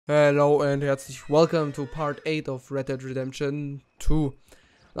Hello and herzlich welcome to part 8 of Red Dead Redemption 2.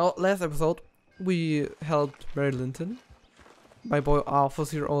 Now, last episode we helped Linton, my boy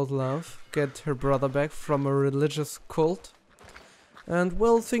Arthur's year old love, get her brother back from a religious cult. And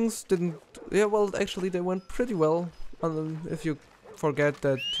well, things didn't... yeah, well, actually they went pretty well, if you forget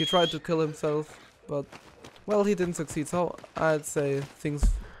that he tried to kill himself, but well, he didn't succeed, so I'd say things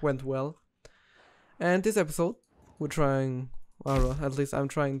went well. And this episode we're trying... or at least I'm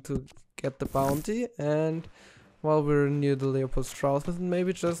trying to get the bounty, and while we're near the Leopold Strauss,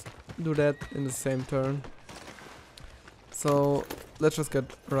 maybe just do that in the same turn. So let's just get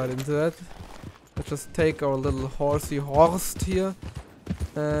right into that. Let's just take our little horsey Horst here,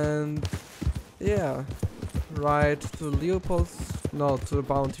 and yeah, ride to Leopold's... no, to the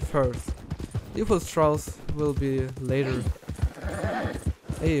bounty first. Leopold Strauss will be later.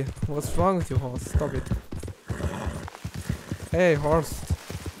 Hey, what's wrong with you, horse? Stop it. Hey, Horst.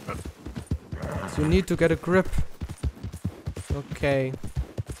 You need to get a grip. Okay.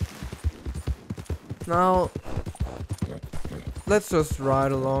 Now, let's just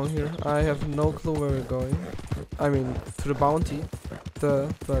ride along here. I have no clue where we're going. I mean, to the bounty.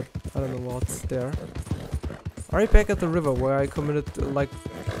 But I don't know what's there. Are we back at the river where I committed like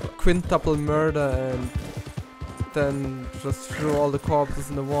quintuple murder and then just threw all the corpses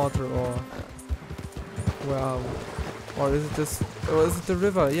in the water, or where are we? Or is it this? Or is it the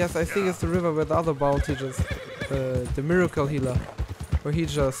river? Yes, I think it's the river where the other bounty just, the miracle healer, where he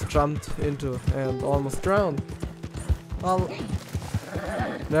just jumped into and almost drowned. Well,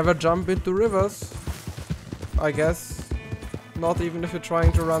 never jump into rivers, I guess. Not even if you're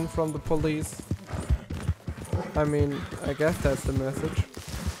trying to run from the police. I mean, I guess that's the message.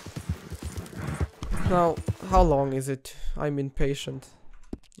 Now, how long is it? I'm impatient.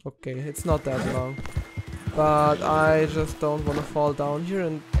 Okay, it's not that long. But I just don't want to fall down here,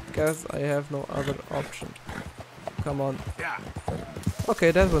 and guess I have no other option. Come on.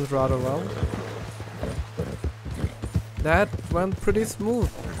 Okay, that went rather well. That went pretty smooth.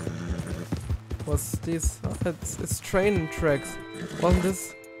 What's this? Oh, it's train tracks. Wasn't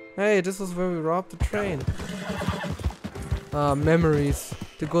this? Hey, this was where we robbed the train. Ah, memories.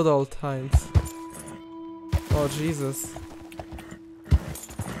 The good old times. Oh, Jesus.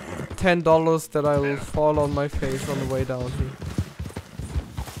 $10 that I will fall on my face on the way down here.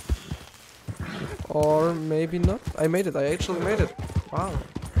 Or maybe not. I made it. I actually made it. Wow.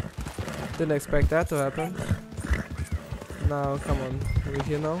 Didn't expect that to happen. Now, come on. We're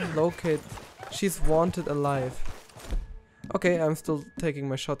here now. Locate. She's wanted alive. Okay, I'm still taking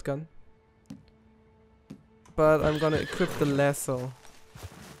my shotgun. But I'm gonna equip the lasso.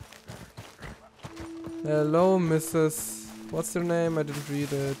 Hello, Mrs. What's your name? I didn't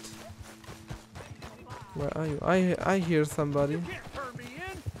read it. Where are you? I hear somebody. You can't turn me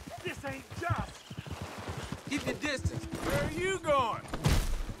in. This ain't just. Keep your distance. Where are you going?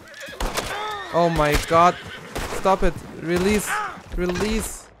 Oh my God! Stop it! Release!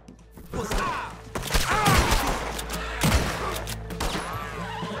 Release!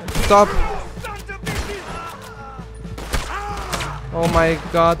 Stop! Oh my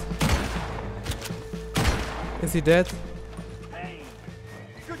God! Is he dead? Hey,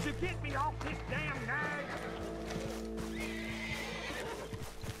 could you get me off this damn nag?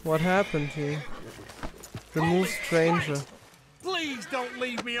 What happened here? Remove stranger. Please don't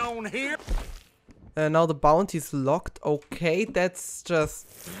leave me on here. And now the bounty's locked. Okay, that's just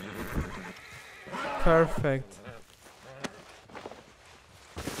perfect.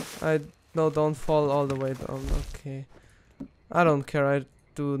 No, don't fall all the way down. Okay, I don't care. I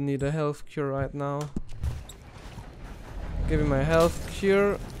do need a health cure right now. Give me my health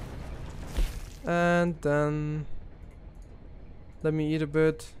cure, and then let me eat a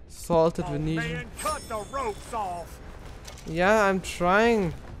bit salted Venetian. Man, cut the ropes off. Yeah, I'm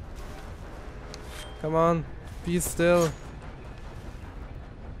trying. Come on, be still.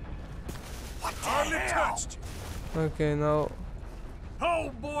 What the hell? Touched. Okay, now. Oh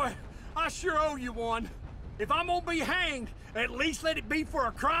boy, I sure owe you one. If I'm gonna be hanged, at least let it be for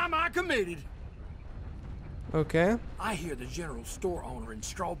a crime I committed. Okay. I hear the general store owner in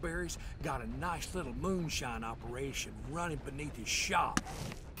Strawberries got a nice little moonshine operation running beneath his shop.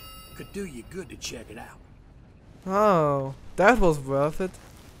 Could do you good to check it out. Oh, that was worth it.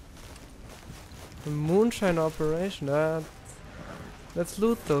 The moonshine operation. Let's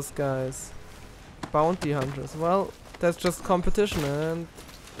loot those guys. Bounty hunters. Well, that's just competition, and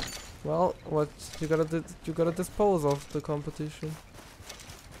well, what you gotta dispose of the competition.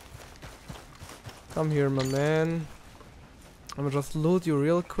 Come here, my man. I'm gonna just loot you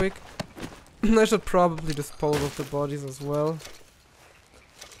real quick. I should probably dispose of the bodies as well.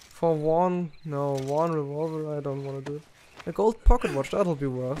 For one, no, one revolver, I don't want to do it. A gold pocket watch, that'll be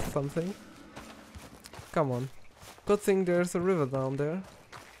worth something. Come on. Good thing there's a river down there.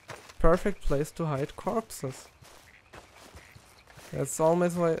 Perfect place to hide corpses. That's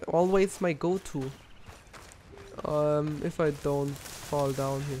always my go-to. If I don't fall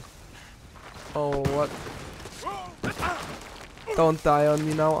down here. Oh, what? Don't die on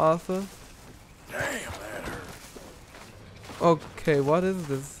me now, Arthur. Damn, that hurt. Okay, what is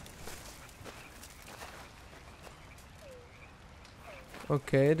this?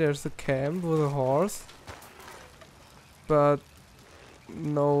 Okay, there's a camp with a horse. But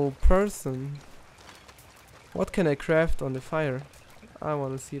no person. What can I craft on the fire? I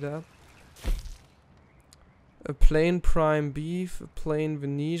want to see that. A plain prime beef, a plain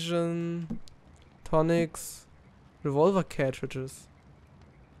Venetian, tonics, revolver cartridges.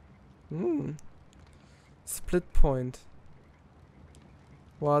 Split point.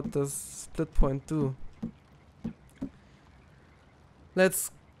 What does split point do?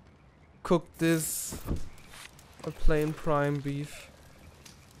 Let's cook this. A plain prime beef.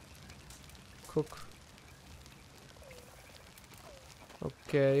 Cook.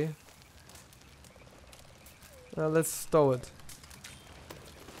 Okay. Now let's stow it.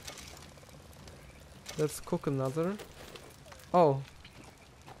 Let's cook another. Oh.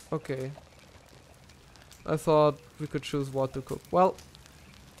 Okay. I thought we could choose what to cook. Well,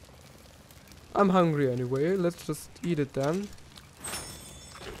 I'm hungry anyway. Let's just eat it then.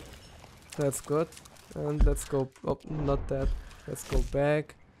 That's good. And let's go. Oh, not that. Let's go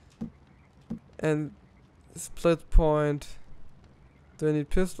back. And split point. Do I need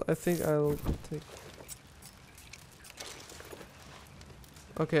pistol? I think I'll take.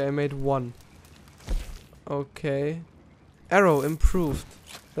 Okay, I made one. Okay. Arrow improved.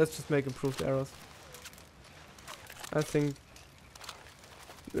 Let's just make improved arrows. I think.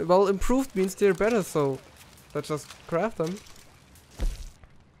 Well, improved means they're better, so let's just craft them.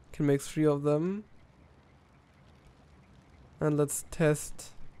 Can make 3 of them. And let's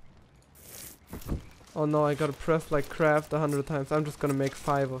test. Oh no, I gotta press like craft 100 times. I'm just gonna make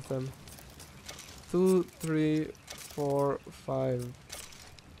 5 of them. 2, 3, 4, 5.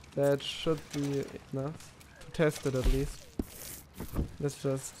 That should be enough to test it at least. Let's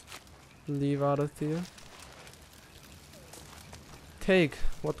just leave out of here. Take.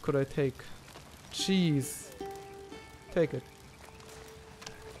 What could I take? Cheese. Take it.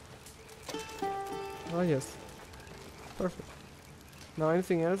 Oh yes. Perfect. Now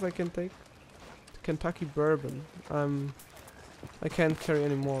anything else I can take? Kentucky bourbon. I can't carry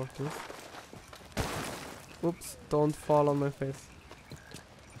any more of this. Oops, don't fall on my face.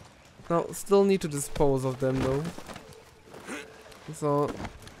 Now, still need to dispose of them though. So,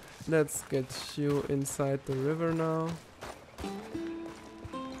 let's get you inside the river now.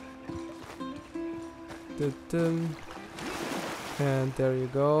 And there you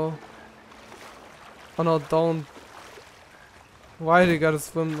go. Oh no, don't. Why do you gotta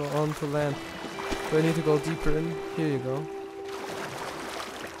swim onto land? Do I need to go deeper in? Here you go.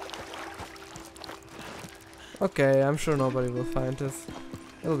 Okay, I'm sure nobody will find this.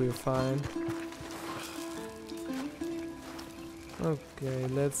 It'll be fine. Okay,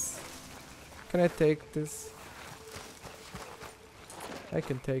 let's... Can I take this? I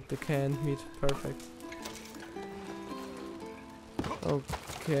can take the canned meat. Perfect.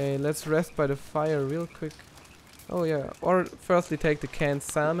 Okay, let's rest by the fire real quick. Oh yeah, or firstly take the canned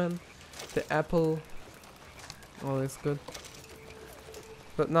salmon. The apple. Always good.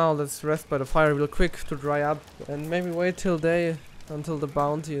 But now let's rest by the fire real quick to dry up. And maybe wait till day. Until the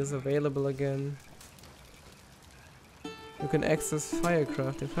bounty is available again. You can access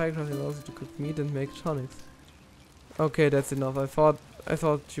Firecraft. Firecraft allows you to cook meat and make tonics. Okay, that's enough. I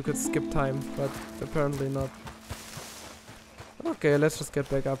thought you could skip time, but apparently not. Okay, let's just get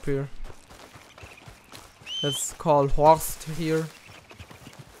back up here. Let's call Horst here.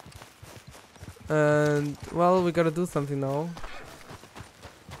 And well, we gotta do something now.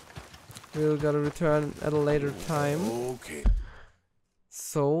 We'll gotta return at a later time. Okay.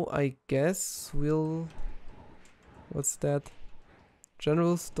 So I guess we'll... What's that?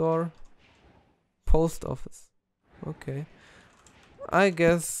 General store? Post office. Okay. I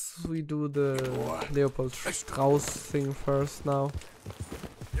guess we do the Leopold Strauss thing first now.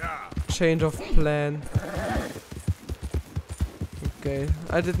 Change of plan. Okay.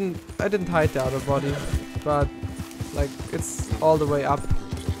 I didn't hide the other body, but like it's all the way up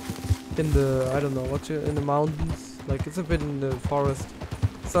in the, I don't know what, in the mountains. Like it's a bit in the forest.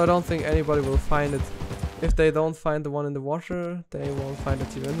 So I don't think anybody will find it. If they don't find the one in the water, they won't find it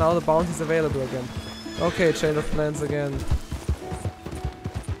here. And now the bounty is available again. Okay, chain of plans again.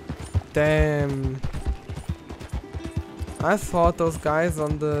 Damn. I thought those guys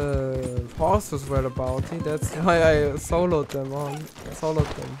on the horses were the bounty. That's why I soloed them on.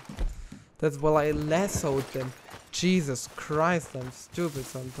 That's why I lassoed them. Jesus Christ, I'm stupid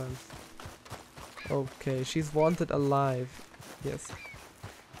sometimes. Okay, she's wanted alive. Yes.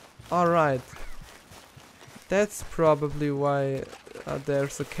 Alright. That's probably why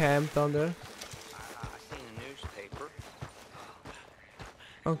there's a camp down there. I seen a newspaper.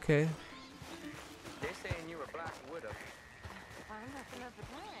 Okay. They're saying you're a black widow. I'm nothing of the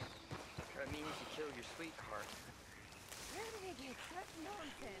kind. That means you killed your sweetheart. Where do they get such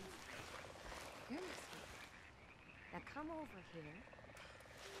nonsense? You're my sweetheart. Now come over here.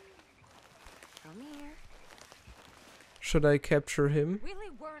 Come here. Should I capture him?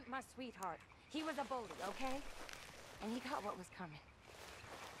 Willie weren't my sweetheart. He was a bully, okay? And he got what was coming.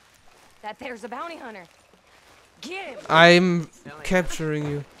 That there's a bounty hunter. Get him! I'm capturing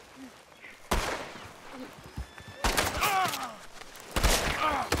you.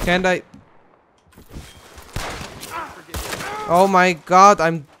 Can't I? Oh my god,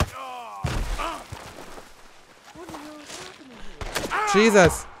 I'm...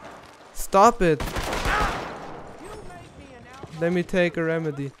 Jesus! Stop it! Let me take a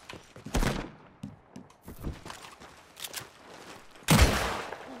remedy.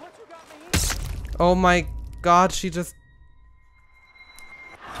 Oh my god, she just...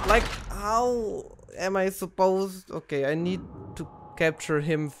 Like, how am I supposed... Okay, I need to capture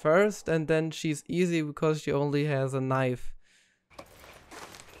him first, and then she's easy because she only has a knife.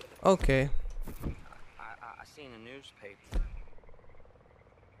 Okay. I seen a newspaper.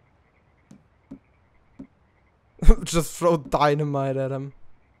 Just throw dynamite at him.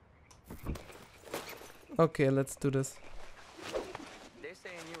 Okay, let's do this. They're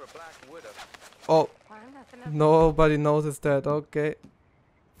saying you're a black widow. Oh, Well, I'm nothing of nobody noticed that. Okay.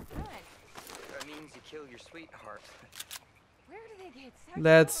 the kind. That means you killed your sweetheart. Where do they get such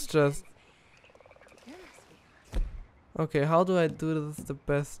Let's just... nonsense? You're my sweetheart. Okay, how do I do this the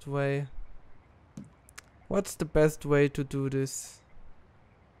best way? What's the best way to do this?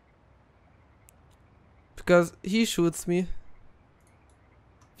 Because he shoots me.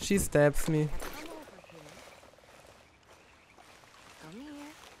 She stabs me. Now come over here. Come here.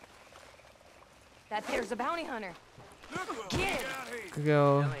 That there's a bounty hunter. Get him!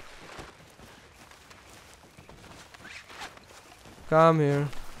 Go. Come here.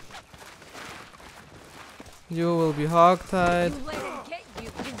 You will be hogtied. You let him get you,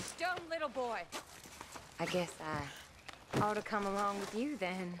 you dumb little boy. I guess I ought to come along with you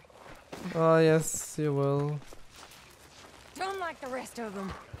then. Oh yes, you will. Don't like the rest of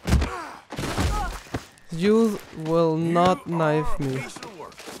them. You will not knife me. Piece of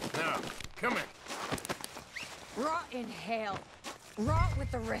work. Now, come here. Rot in hell. Rot with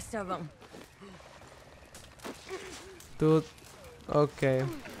the rest of them. Dude. Okay.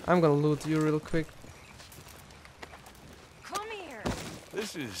 I'm gonna loot you real quick. Come here.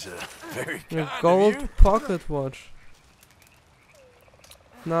 This is very Your kind gold of you. pocket watch.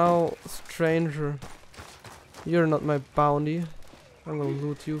 Now, stranger. You're not my bounty. I'm gonna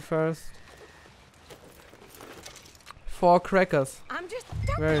loot you first. 4 crackers. I'm just...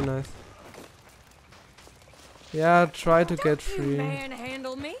 Very nice. Yeah, try to get Don't free. you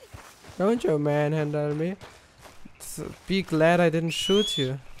manhandle me. Don't you manhandle me. Be glad I didn't shoot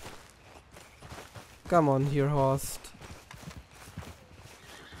you. Come on here, host.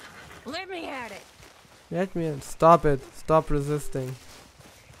 Let me at it. Let me in. Stop it. Stop resisting.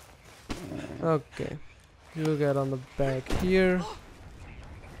 Okay. You get on the back here.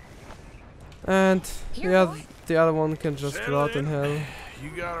 And Here, yeah, boy. the other one can just Settle rot in in. hell. You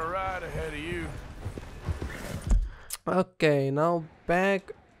got a ride ahead of you. Okay, now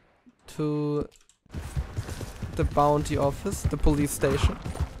back to the bounty office, the police station.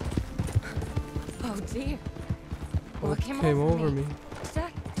 Oh dear. What came Came over over me? me.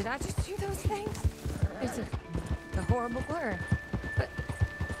 Did I just do those things? It's a horrible blur. But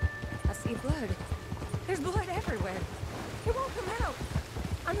I see blood. There's blood everywhere. It won't come out.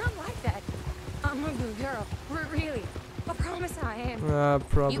 I'm not like that. I'm a good girl. Really. I promise I am.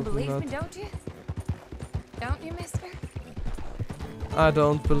 Probably You believe not. me, don't you? Don't you, mister? I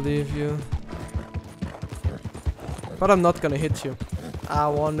don't believe you. But I'm not gonna hit you. I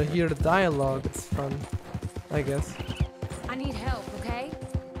wanna hear the dialogue. It's fun, I guess. I need help, okay?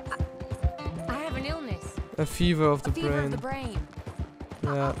 I have an illness. A fever of the A fever brain. of the brain.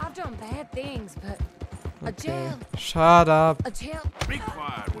 Yeah. I've done bad things, but a Okay. jail. Shut up. A jail. Be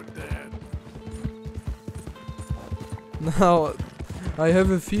quiet with that. Now, I have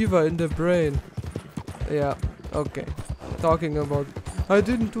a fever in the brain. Yeah. Okay. Talking about. I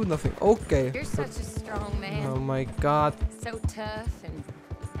didn't do nothing. Okay. You're such a strong man. Oh my god. So tough and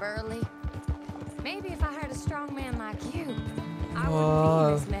burly. Maybe if I had a strong man like you, I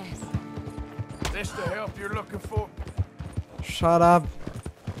wouldn't be in this mess. This the help you're looking for? Shut up.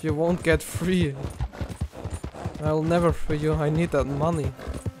 You won't get free. I'll never free you. I need that money.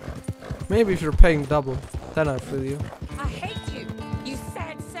 Maybe if you're paying double, then I'll free you. I hate you, you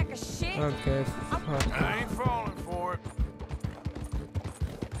sad sack of shit. Okay. Fuck. I ain't falling for it.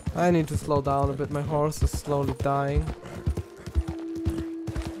 I need to slow down a bit. My horse is slowly dying.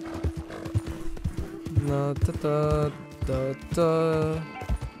 Na, da, da, da, da.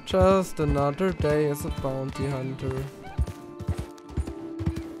 Just another day as a bounty hunter.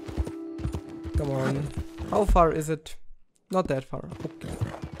 Come on. How far is it? Not that far. Okay.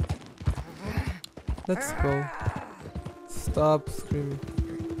 Let's go. Stop screaming.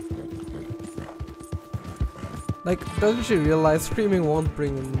 Like, don't you realize screaming won't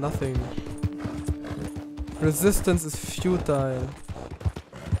bring nothing? Resistance is futile.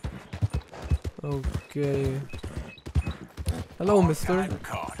 Okay. Hello, mister.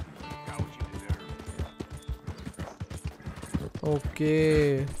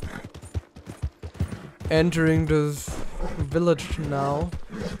 Okay. Entering this village now.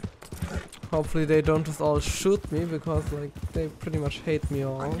 Hopefully they don't just all shoot me, because like they pretty much hate me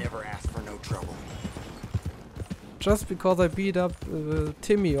all. I never asked for no trouble. Just because I beat up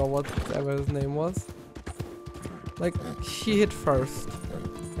Timmy or whatever his name was. Like, he hit first.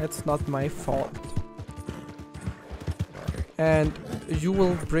 That's not my fault. And you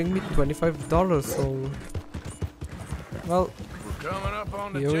will bring me $25, so... Well, We're coming up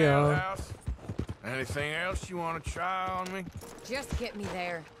on the here we are. jailhouse. Anything else you want to try on me? Just get me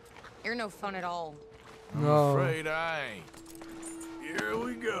there. You're no fun at all. I'm No. afraid I ain't. Here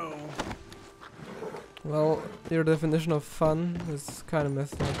we go. Well, your definition of fun is kind of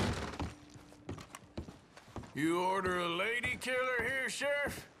messed up. You order a lady killer here,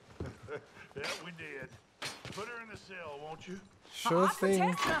 Sheriff? Yeah, we did. Put her in the cell, won't you? Sure thing.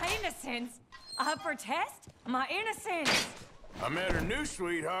 protest my innocence. I protest my innocence. I met her new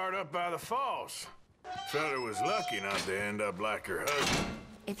sweetheart up by the falls. Fella was lucky not to end up like her husband.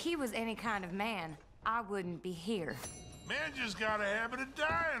 If he was any kind of man, I wouldn't be here. Men just got a habit of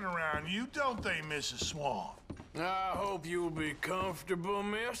dying around you, don't they, Mrs. Swan? I hope you'll be comfortable,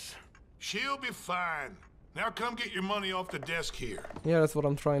 miss. She'll be fine. Now come get your money off the desk here. Yeah, that's what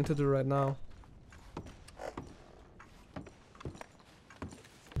I'm trying to do right now.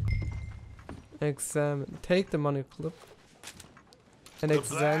 Examine. Take the money clip. And The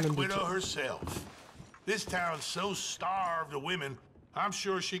examine Black the... Widow herself. This town's so starved of women, I'm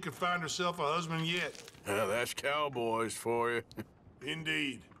sure she could find herself a husband yet. That's cowboys for you.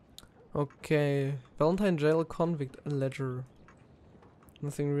 Indeed. Okay. Valentine Jail Convict Ledger.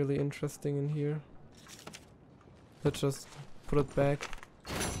 Nothing really interesting in here. Let's just put it back.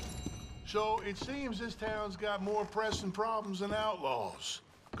 So it seems this town's got more pressing problems than outlaws.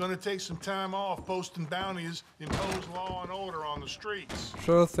 Gonna take some time off posting bounties, impose law and order on the streets.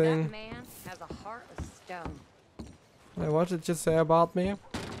 Sure That thing. man has a heart of stone. Hey, what did you say about me?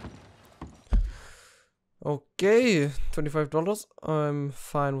 Okay, $25. I'm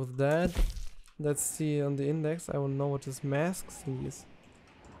fine with that. Let's see on the index. I want to know what this mask thing is.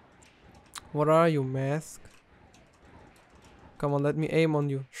 What are you, mask? Come on, let me aim on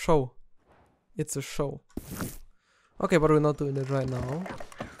you. Show. It's a show. Okay, but we're not doing it right now.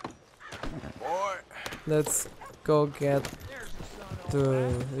 Boy. Let's go get the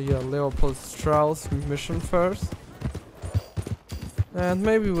Leopold Strauss mission first. And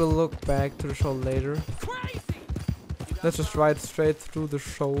maybe we'll look back to the show later. Let's just ride straight through the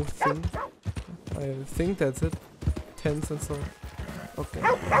show thing. I think that's it. 10 and so. Okay.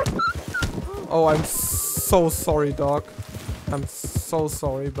 Oh, I'm so sorry, dog. I'm so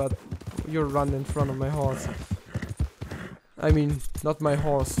sorry, but you run in front of my horse. I mean, not my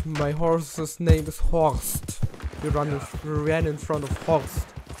horse. My horse's name is Horst. You ran in front of Horst.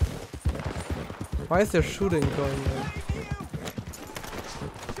 Why is there shooting going on?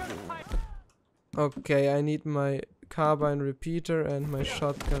 Okay, I need my carbine repeater and my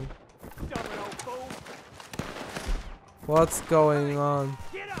shotgun. What's going on?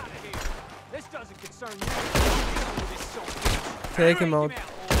 Get out of here! This doesn't concern you. Take him out.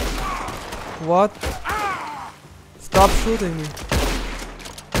 What? Stop shooting me.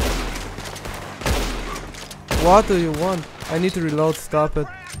 What do you want? I need to reload, stop it.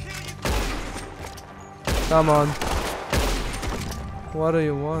 Come on. What do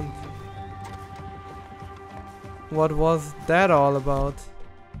you want? What was that all about?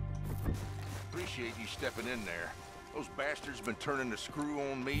 Appreciate you stepping in there. Those bastards been turning the screw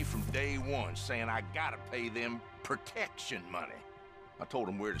on me from day one, saying I gotta pay them protection money. I told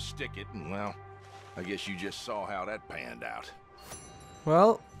them where to stick it, and well, I guess you just saw how that panned out.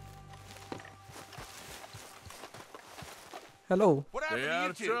 Well. Hello. What happened Stay to out you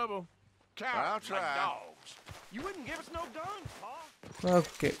of two? trouble. Cowards like try. dogs. You wouldn't give us no guns, Pa.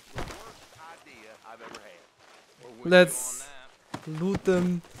 Okay. Worst idea I've ever had. Let's loot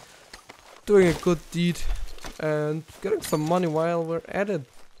them. Doing a good deed. And getting some money while we're at it.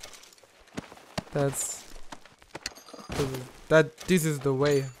 This is the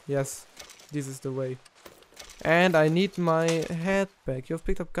way. Yes, this is the way. And I need my head back. You've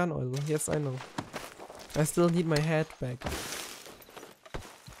picked up gun oil. Yes, I know. I still need my head back.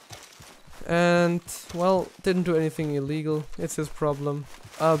 And well, didn't do anything illegal. It's his problem.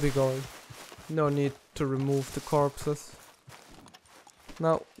 I'll be going. No need to remove the corpses.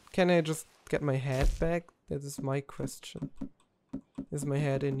 Now, can I just get my head back? That is my question. Is my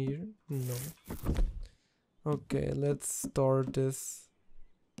head in here? No. Okay, let's store this.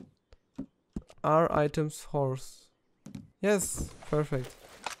 Are items horse? Yes, perfect.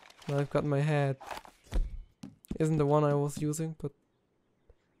 Now I've got my head. Isn't the one I was using, but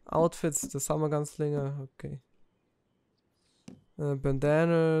outfits, the summer gunslinger, okay.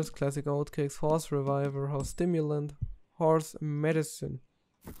 Bandanas, classic oatcakes, horse reviver, horse stimulant, horse medicine.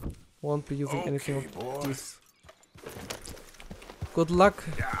 Won't be using anything of this. Good luck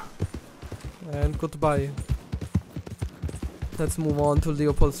and goodbye. Let's move on to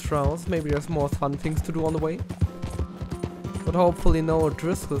Leopold Strauss. Maybe there's more fun things to do on the way. But hopefully no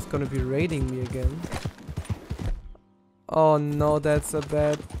Driscoll's gonna be raiding me again. Oh no, that's a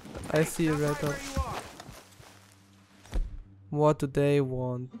bad... I see a red dot. What do they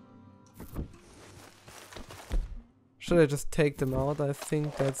want? Should I just take them out? I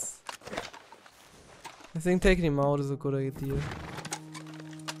think taking him out is a good idea.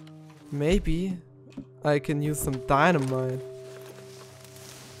 Maybe I can use some dynamite.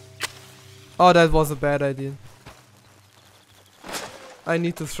 Oh, that was a bad idea. I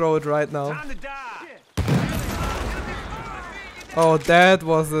need to throw it right now. Time to die. Oh, that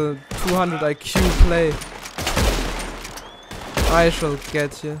was a 200 IQ play. I shall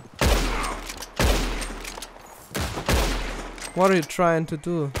get you. What are you trying to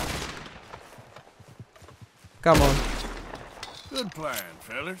do? Come on. Good plan,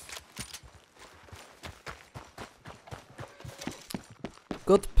 fellas.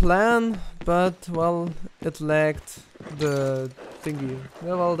 Good plan, but well, it lagged the thingy.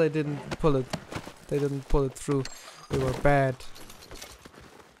 Well, they didn't pull it. They didn't pull it through. They were bad.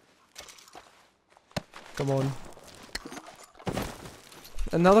 Come on.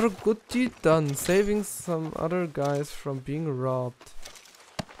 Another good deed done, saving some other guys from being robbed.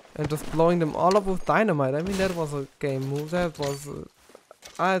 And just blowing them all up with dynamite. I mean, that was a game move. That was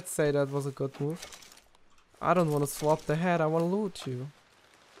I'd say that was a good move. I don't want to swap the head, I want to loot you.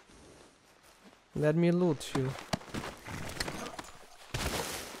 Let me loot you.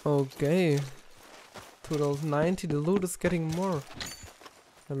 Okay. 2090, the loot is getting more.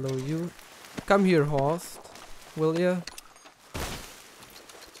 Hello, you. Come here, horse. Will ya?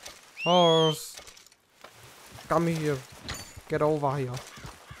 Horse. Come here. Get over here.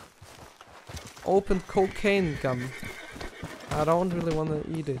 Open cocaine gum. I don't really want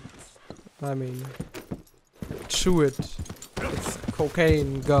to eat it. I mean, chew it. It's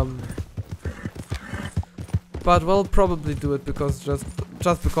cocaine gum. But we'll probably do it because just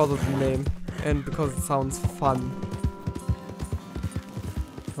because of the name and because it sounds fun.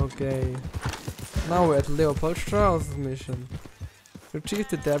 Okay. Now we're at Leopold Strauss's mission. Retrieve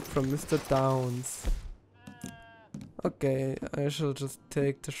the debt from Mr. Downs. Okay, I shall just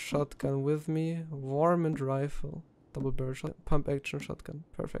take the shotgun with me. Varmint rifle. Double barrel pump action shotgun.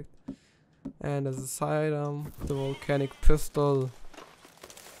 Perfect. And as a sidearm, the volcanic pistol.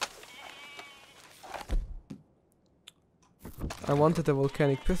 I wanted a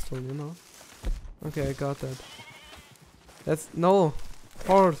volcanic pistol, you know. Okay, I got that. That's no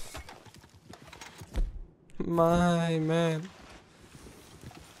horse. My man.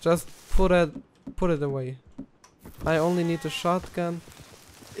 Just put it away. I only need a shotgun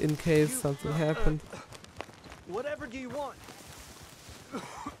in case something happened. Whatever do you want?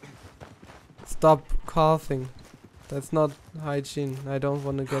 Stop coughing. That's not hygiene. I don't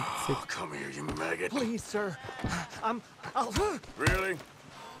want to get sick. Come here, you maggot. Please, sir. I'll... Really?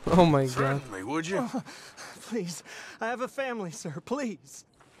 Oh my god. Threaten me, would you? Please. I have a family, sir. Please.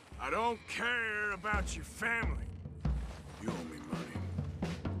 I don't care about your family. You owe me money.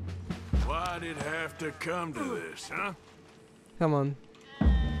 Why'd it have to come to this, huh? Come on.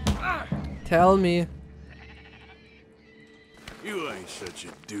 Tell me. You ain't such a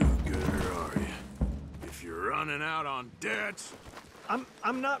do-gooder, are you? If you're running out on debts...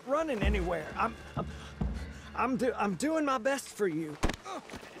 I'm not running anywhere. I'm doing my best for you.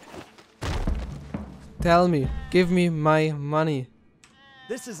 Tell me, give me my money.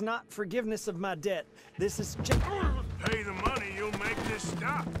 This is not forgiveness of my debt. This is just... Pay the money, you'll make this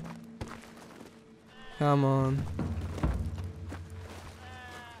stop. Come on.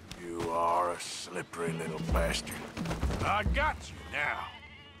 You are a slippery little bastard. I got you now.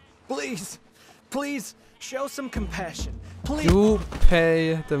 Please, please, show some compassion. Please. You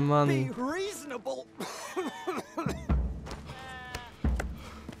pay the money. Be reasonable.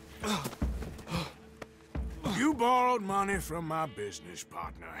 You borrowed money from my business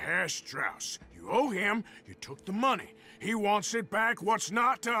partner, Herr Strauss. You owe him, you took the money. He wants it back, what's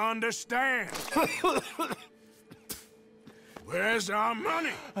not to understand? Where's our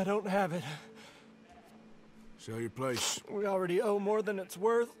money? I don't have it. Sell your place. We already owe more than it's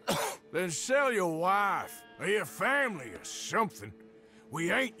worth. Then sell your wife, or your family, or something.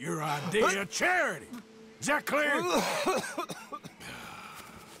 We ain't your idea of charity. Is that clear?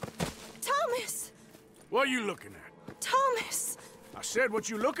 Thomas! What are you looking at? Thomas! I said what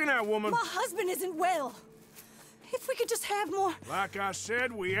you looking at, woman. My husband isn't well. If we could just have more... Like I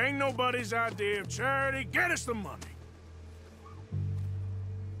said, we ain't nobody's idea of charity. Get us the money.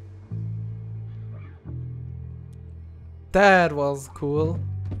 That was cool.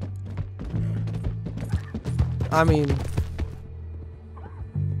 I mean,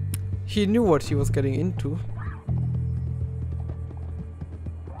 he knew what he was getting into.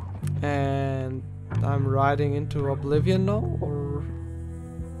 And I'm riding into oblivion now, or...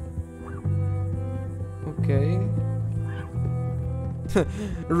 Okay.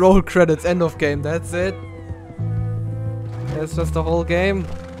 Roll credits, end of game, that's it. That's just the whole game.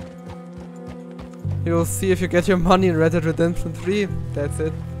 You'll see if you get your money in Red Dead Redemption 3. That's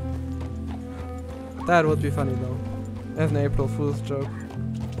it. That would be funny though. As an April Fool's joke.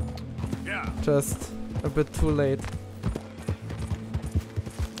 Yeah. Just a bit too late.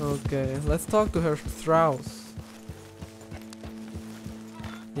 Okay, let's talk to Herr Strauss.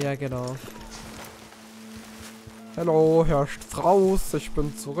 Yeah, get off. Hello, Herr Strauss, ich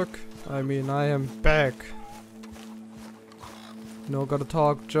bin zurück. I mean, I am back. You know, gotta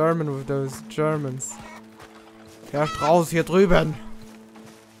talk German with those Germans. Herr Strauss, hier drüben.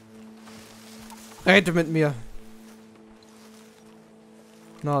 Rede mit mir.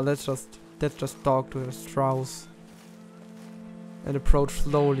 No, let's just talk to Herr Strauss. And approach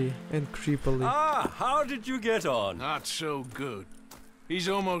slowly and creepily. Ah, how did you get on? Not so good. He's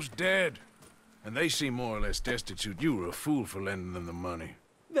almost dead. And they seem more or less destitute. You were a fool for lending them the money.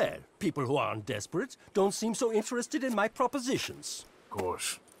 Well, people who aren't desperate don't seem so interested in my propositions. Of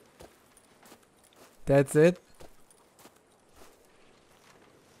course. That's it?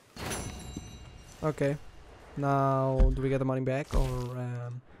 Okay. Now, do we get the money back or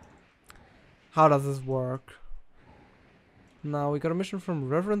how does this work? Now we got a mission from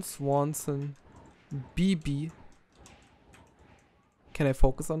Reverend Swanson, BB. Can I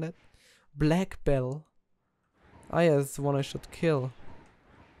focus on that? Black Bell. Ah yes, the one I should kill.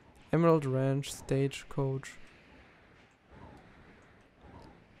 Emerald Ranch, Stagecoach.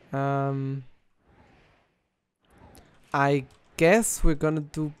 I guess we're gonna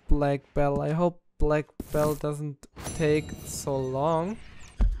do Black Bell. I hope Black Bell doesn't take so long.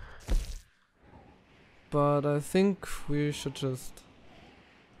 But I think we should just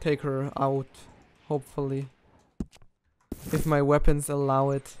take her out, hopefully. If my weapons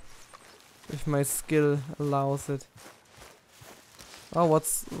allow it. If my skill allows it. Oh,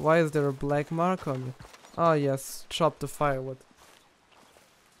 why is there a black mark on it? Ah, yes, chop the firewood.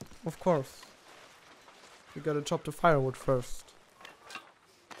 Of course. We gotta chop the firewood first.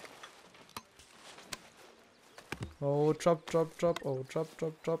 Oh, chop, chop, chop. Oh, chop,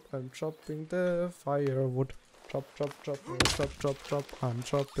 chop, chop. I'm chopping the firewood. Chop, chop, chop. Oh, chop, chop, chop. I'm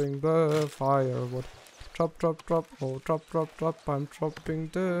chopping the firewood. Chop, chop, chop. Oh, chop, chop, chop. I'm chopping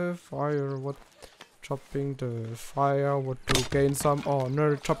the firewood. Chopping the firewood to gain some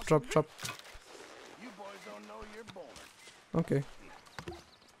honor. Chop, chop, chop. You boys don't know you're born. Okay.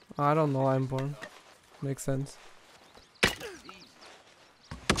 I don't know I'm born. Makes sense.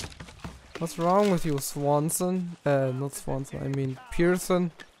 What's wrong with you, Swanson? Not Swanson, I mean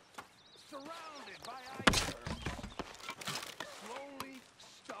Pearson.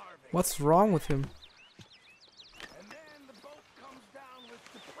 What's wrong with him? And then the boat comes down with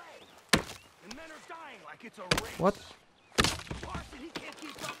the plague. And men are dying like it's a race. What? Parson, he can't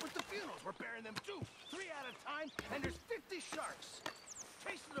keep up with the funerals. We're burying them 2, 3 at a time, and there's 50 sharks.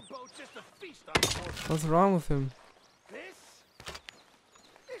 Chasing the boat just to feast on the corpse. What's wrong with him? This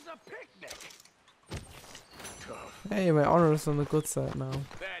a picnic. Tough. Hey, my honor is on the good side now.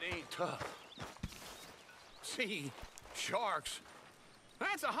 That ain't tough. See, sharks.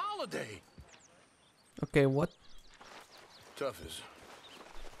 That's a holiday. Okay, what? Tough is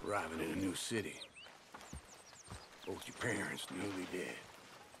arriving in a new city. Both your parents newly dead.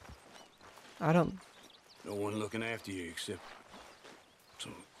 I don't... No one looking after you except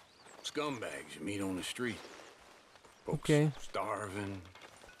some scumbags you meet on the street. Folks Okay. starving,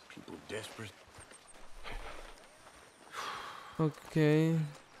 people desperate. Okay.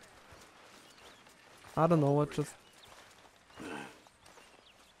 I don't know what just...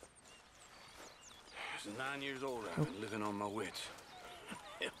 Since 9 years old, I've been living on my wits.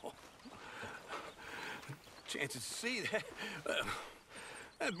 Hell. Chances to see that,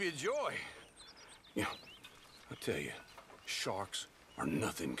 that'd be a joy. You know, I tell you, sharks are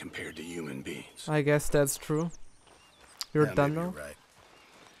nothing compared to human beings. I guess that's true. You're Yeah, done maybe now? you're right.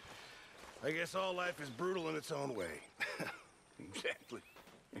 I guess all life is brutal in its own way. Exactly.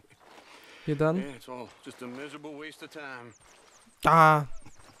 You done? Yeah, it's all just a miserable waste of time. Ah!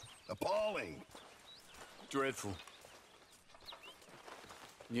 Appalling. Dreadful.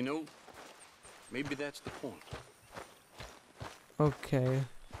 You know, maybe that's the point. Okay.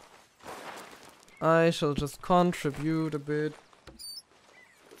 I shall just contribute a bit.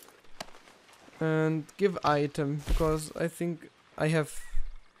 And give item, because I think I have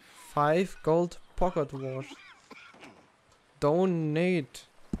 5 gold pocket watch. Donate.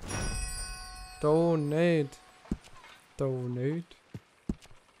 Donate. Donate.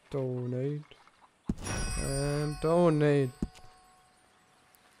 Donate. And donate.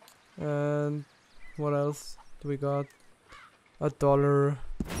 And what else do we got? $1.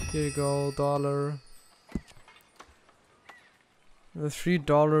 Here you go, $1. The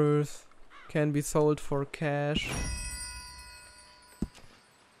 $3 can be sold for cash.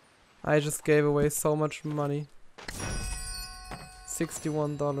 I just gave away so much money.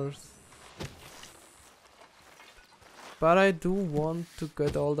 $61. But I do want to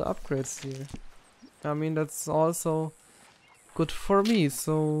get all the upgrades here. I mean, that's also good for me,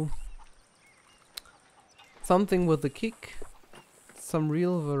 so something with a kick, some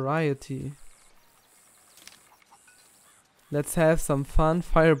real variety. Let's have some fun.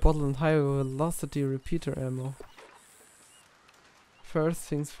 Fire bottle and high velocity repeater ammo. First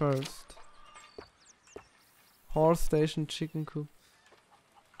things first. Horse station, chicken coop.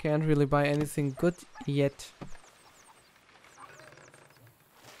 Can't really buy anything good yet.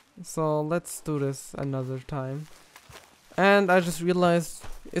 So let's do this another time. And I just realized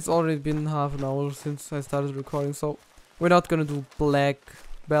it's already been half an hour since I started recording, so we're not gonna do Black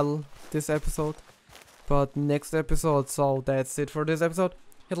Bell this episode, but next episode. So that's it for this episode.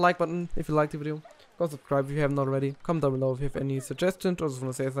 Hit the like button if you liked the video. Go subscribe if you haven't already. Comment down below if you have any suggestions or just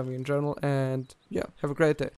wanna say something in general. And yeah, have a great day.